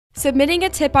Submitting a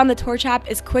tip on the Torch app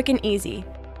is quick and easy.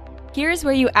 Here's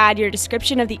where you add your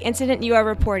description of the incident you are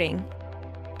reporting.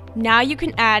 Now you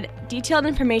can add detailed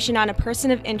information on a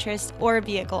person of interest or a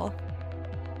vehicle.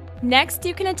 Next,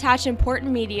 you can attach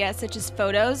important media such as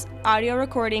photos, audio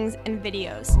recordings, and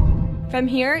videos. From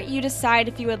here, you decide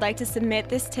if you would like to submit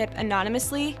this tip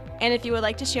anonymously and if you would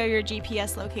like to share your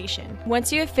GPS location.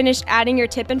 Once you have finished adding your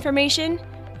tip information,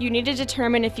 you need to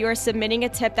determine if you are submitting a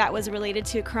tip that was related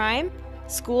to a crime,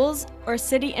 schools, or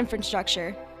city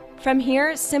infrastructure. From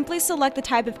here, simply select the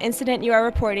type of incident you are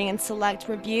reporting and select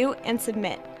Review and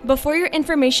Submit. Before your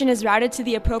information is routed to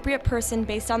the appropriate person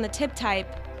based on the tip type,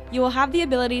 you will have the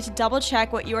ability to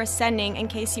double-check what you are sending in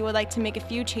case you would like to make a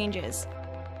few changes.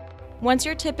 Once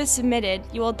your tip is submitted,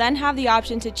 you will then have the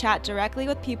option to chat directly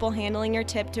with people handling your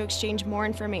tip to exchange more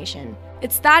information.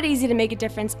 It's that easy to make a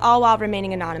difference, all while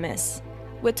remaining anonymous.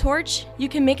 With Torch, you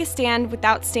can make a stand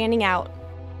without standing out,